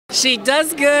She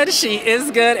does good, she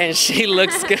is good, and she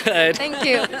looks good. Thank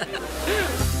you.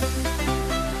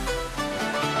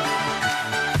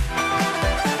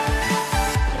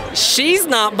 She's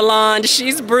not blonde,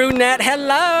 she's brunette. Hello.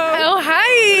 Oh,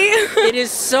 hi. It is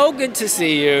so good to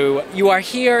see you. You are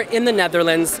here in the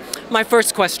Netherlands. My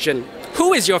first question,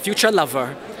 who is your future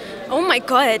lover? Oh my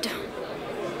God.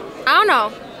 I don't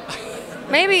know.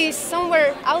 Maybe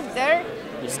somewhere out there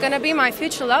is gonna be my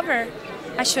future lover.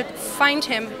 I should find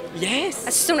him Yes.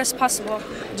 as soon as possible.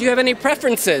 Do you have any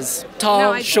preferences? Tall,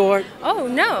 No, I- short? Oh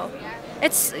no.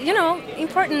 It's,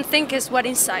 important thing is what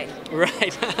inside.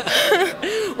 Right.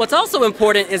 What's also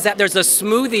important is that there's a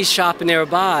smoothie shop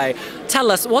nearby. Tell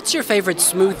us, what's your favorite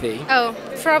smoothie? Oh,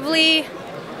 probably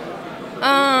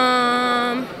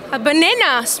a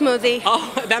banana smoothie.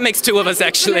 Oh, that makes two of us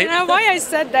actually. I don't know why I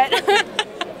said that.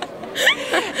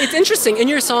 It's interesting, in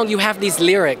your song you have these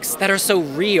lyrics that are so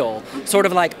real, sort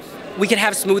of like, we could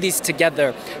have smoothies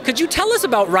together. Could you tell us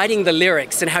about writing the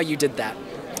lyrics and how you did that?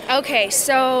 Okay,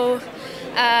 so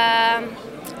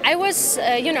I was,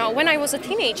 when I was a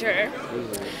teenager,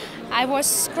 I was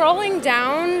scrolling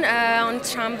down on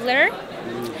Tumblr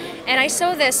and I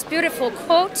saw this beautiful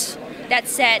quote that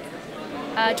said,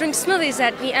 drink smoothies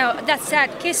that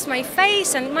said, kiss my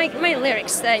face, and my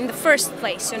lyrics in the first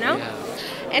place, Yeah.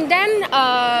 And then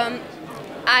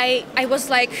I was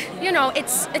like,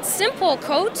 it's simple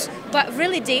quote, but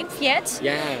really deep yet.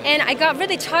 Yeah. And I got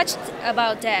really touched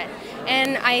about that.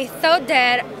 And I thought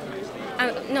that,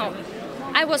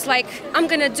 I was like, I'm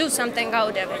gonna do something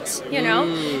out of it,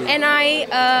 And I,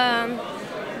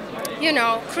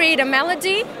 create a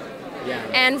melody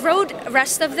and wrote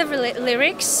rest of the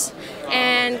lyrics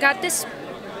and got this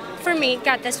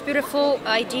beautiful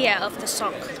idea of the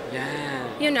song.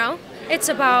 Yeah. It's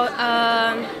about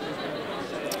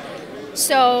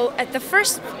so at the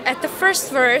first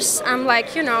verse I'm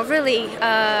like really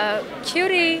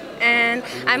cutie, and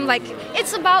I'm like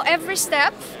it's about every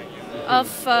step of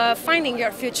finding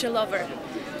your future lover.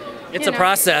 It's a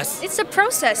process. It's a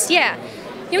process, yeah.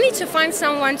 You need to find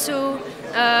someone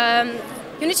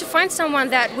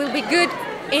that will be good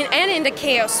in the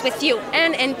chaos with you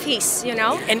and in peace,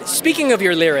 And speaking of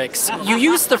your lyrics, you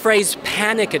use the phrase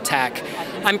panic attack.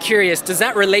 I'm curious, does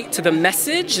that relate to the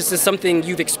message? Is this something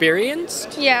you've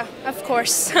experienced? Yeah, of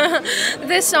course.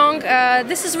 This song,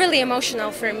 this is really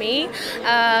emotional for me.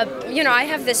 I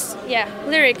have this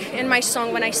lyric in my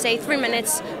song when I say 3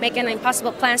 minutes, make an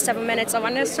impossible plan, 7 minutes of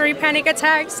unnecessary panic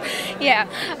attacks. Yeah,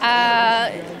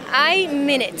 I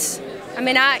mean it. I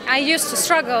mean, I used to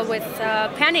struggle with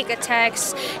panic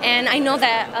attacks, and I know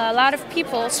that a lot of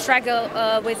people struggle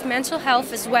with mental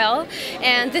health as well.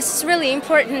 And this is really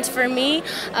important for me.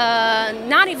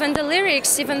 Not even the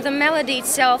lyrics, even the melody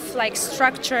itself, like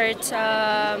structured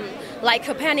like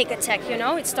a panic attack.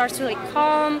 It starts really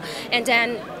calm, and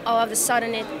then all of a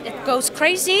sudden it goes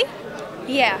crazy.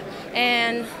 Yeah,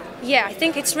 and I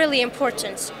think it's really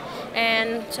important.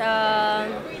 And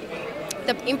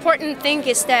the important thing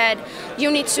is that you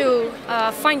need to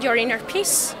find your inner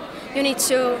peace. You need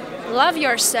to love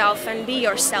yourself and be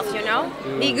yourself,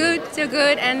 Be good, do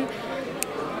good, and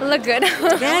look good.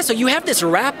 Yeah, so you have this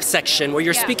rap section where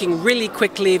you're speaking really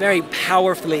quickly, very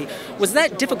powerfully. Was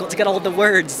that difficult to get all the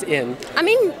words in? I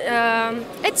mean,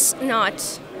 it's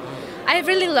not. I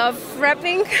really love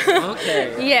rapping.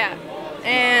 Okay. Yeah,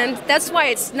 and that's why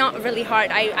it's not really hard.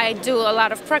 I do a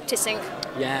lot of practicing.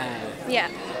 Yeah. Yeah.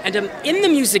 And in the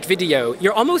music video,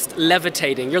 you're almost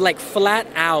levitating. You're like flat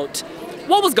out.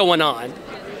 What was going on?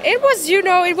 It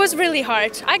was really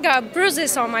hard. I got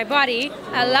bruises on my body,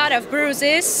 a lot of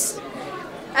bruises.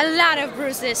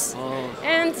 Oh.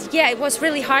 And it was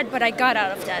really hard, but I got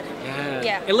out of that.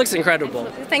 Yeah. It looks incredible.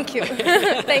 Thank you.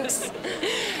 Thanks.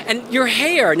 And your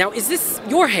hair, now is this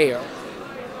your hair?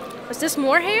 Was this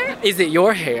more hair? Is it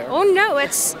your hair? Oh no,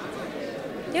 it's,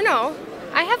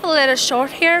 I have a little short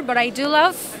hair, but I do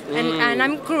love, and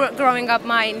I'm growing up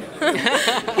mine.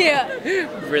 Yeah.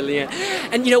 Brilliant.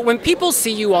 And when people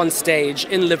see you on stage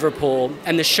in Liverpool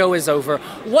and the show is over,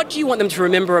 what do you want them to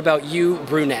remember about you,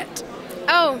 Brunette?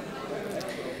 Oh.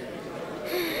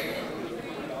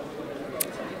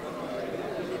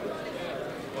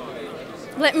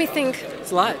 Let me think.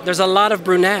 It's a lot. There's a lot of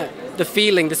Brunette. The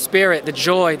feeling, the spirit, the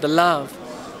joy, the love.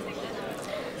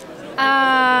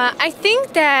 I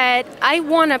think that I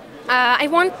want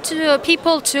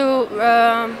people to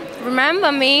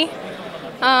remember me.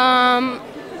 I'm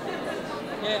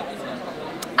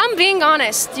being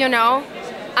honest,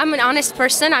 I'm an honest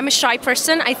person. I'm a shy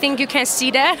person. I think you can see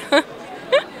that.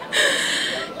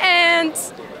 And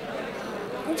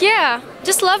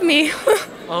just love me.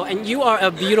 Oh, and you are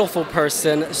a beautiful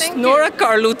person. Thank Snora you.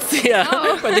 Karlutzia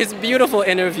Oh. for this beautiful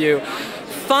interview.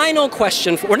 Final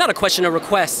question, or not a question, a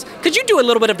request. Could you do a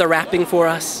little bit of the rapping for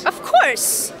us? Of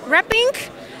course. Rapping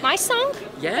my song?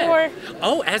 Yeah. Or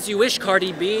Oh, as you wish,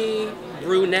 Cardi B,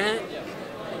 Brunette,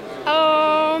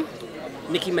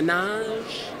 Nicki Minaj.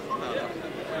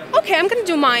 okay, I'm gonna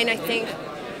do mine, I think.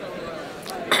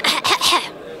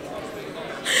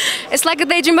 It's like a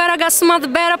daydream, but I got some other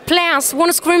better plans.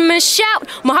 Wanna scream and shout,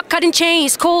 my heart cutting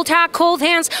chains, cold heart, cold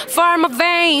hands, fire in my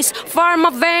veins, fire in my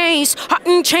veins, heart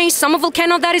in chains. Some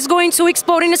volcano that is going to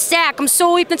explode in a sack. I'm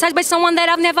so hypnotized by someone that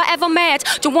I've never ever met.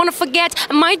 Don't wanna forget,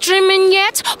 am I dreaming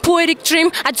yet? Poetic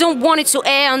dream, I don't want it to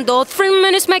end. Though 3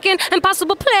 minutes making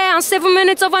impossible plans, 7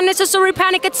 minutes of unnecessary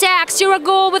panic attacks. Here I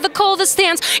go with the coldest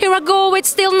hands. Here I go with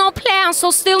still no plans,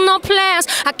 so still no plans.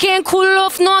 I can't cool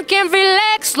off, no, I can't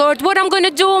relax. Lord, what I'm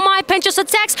gonna do? My pain just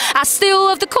attacks. I still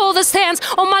have the coldest hands.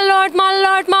 Oh my lord,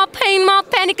 my pain, my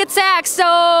panic attacks. So,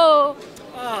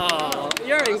 Oh,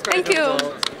 you're incredible. thank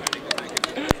you.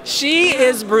 She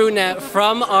is Brunette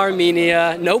from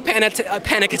Armenia. No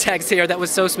panic attacks here. That was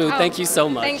so smooth. Oh, Thank you so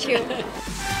much. Thank you.